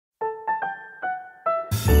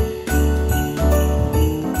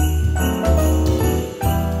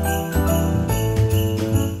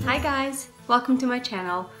welcome to my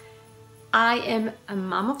channel. I am a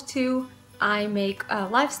mom of two. I make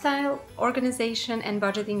lifestyle, organization and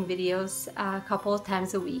budgeting videos a couple of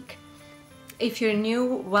times a week. If you're new,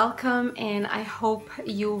 welcome, and I hope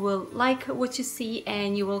you will like what you see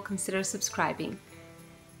and you will consider subscribing.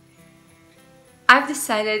 I've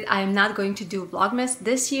decided I'm not going to do Vlogmas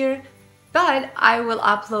this year, but I will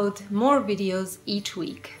upload more videos each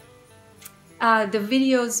week. The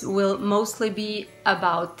videos will mostly be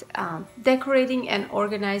about decorating and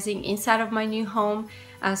organizing inside of my new home,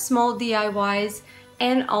 small DIYs,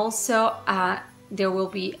 and also there will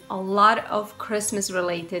be a lot of Christmas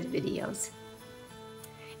related videos.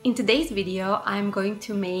 In today's video, I'm going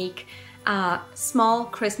to make a small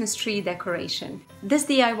Christmas tree decoration. This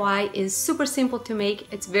DIY is super simple to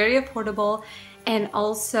make, it's very affordable, and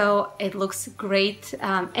also it looks great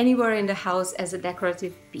anywhere in the house as a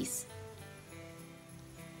decorative piece.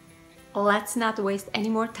 Let's not waste any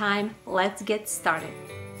more time, let's get started.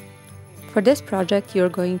 For this project, you're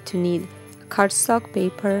going to need cardstock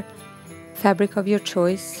paper, fabric of your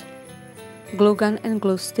choice, glue gun and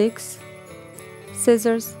glue sticks,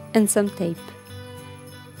 scissors, and some tape.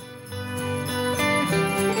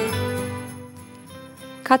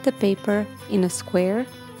 Cut the paper in a square.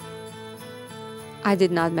 I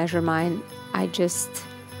did not measure mine, I just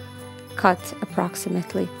cut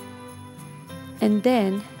approximately. And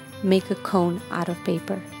then make a cone out of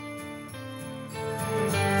paper.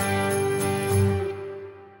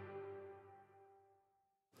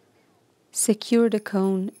 Secure the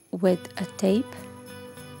cone with a tape.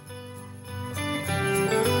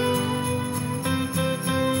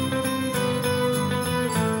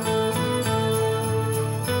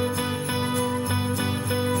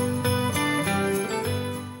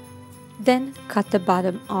 Then cut the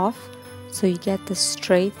bottom off so you get the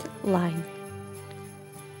straight line.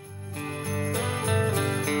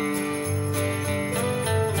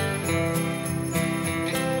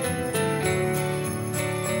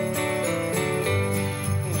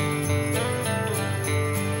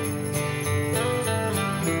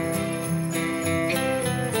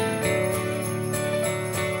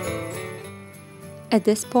 At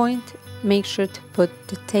this point, make sure to put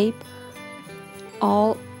the tape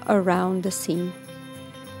all around the seam.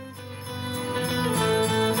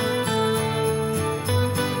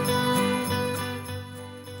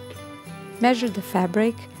 Measure the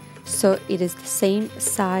fabric so it is the same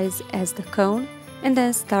size as the cone, and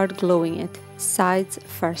then start gluing it, sides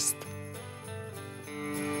first.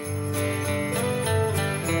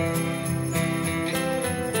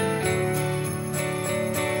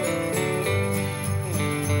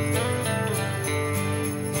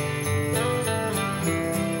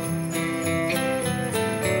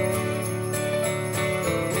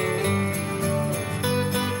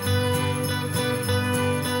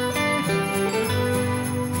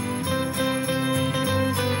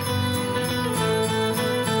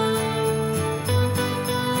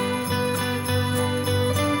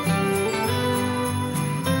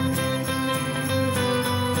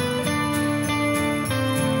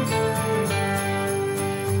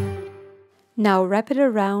 Now wrap it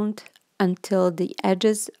around until the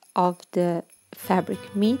edges of the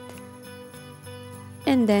fabric meet,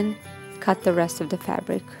 and then cut the rest of the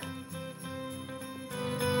fabric.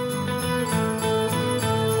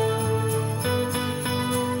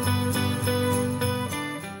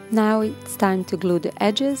 Now it's time to glue the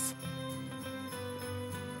edges.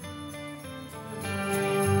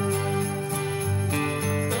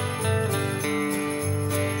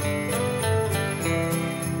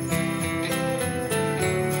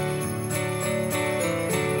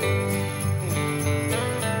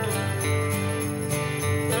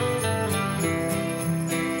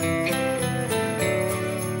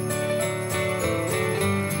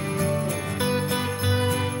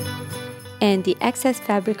 And the excess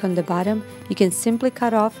fabric on the bottom you can simply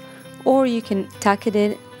cut off, or you can tuck it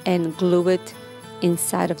in and glue it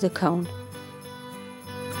inside of the cone.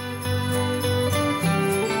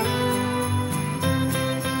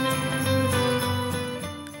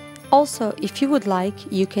 Also, if you would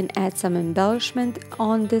like, you can add some embellishment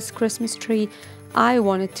on this Christmas tree. I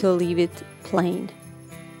wanted to leave it plain.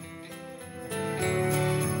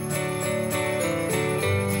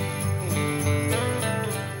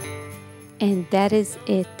 And that is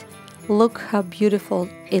it. Look how beautiful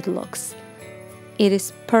it looks. It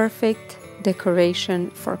is perfect decoration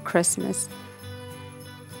for Christmas.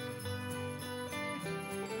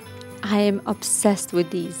 I am obsessed with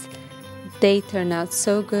these. They turn out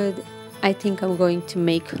so good. I think I'm going to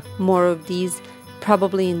make more of these,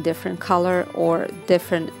 probably in different color or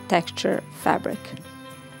different texture fabric.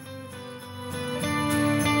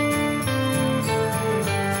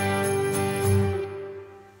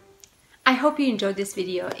 hope you enjoyed this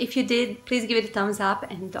video. If you did, please give it a thumbs up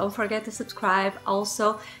and don't forget to subscribe.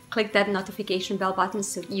 Also, click that notification bell button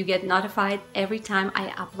so you get notified every time I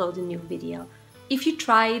upload a new video. If you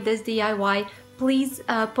try this DIY, please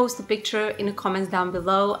post a picture in the comments down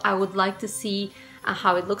below. I would like to see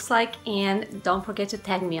how it looks like, and don't forget to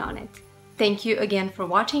tag me on it. Thank you again for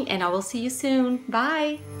watching, and I will see you soon.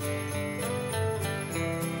 Bye!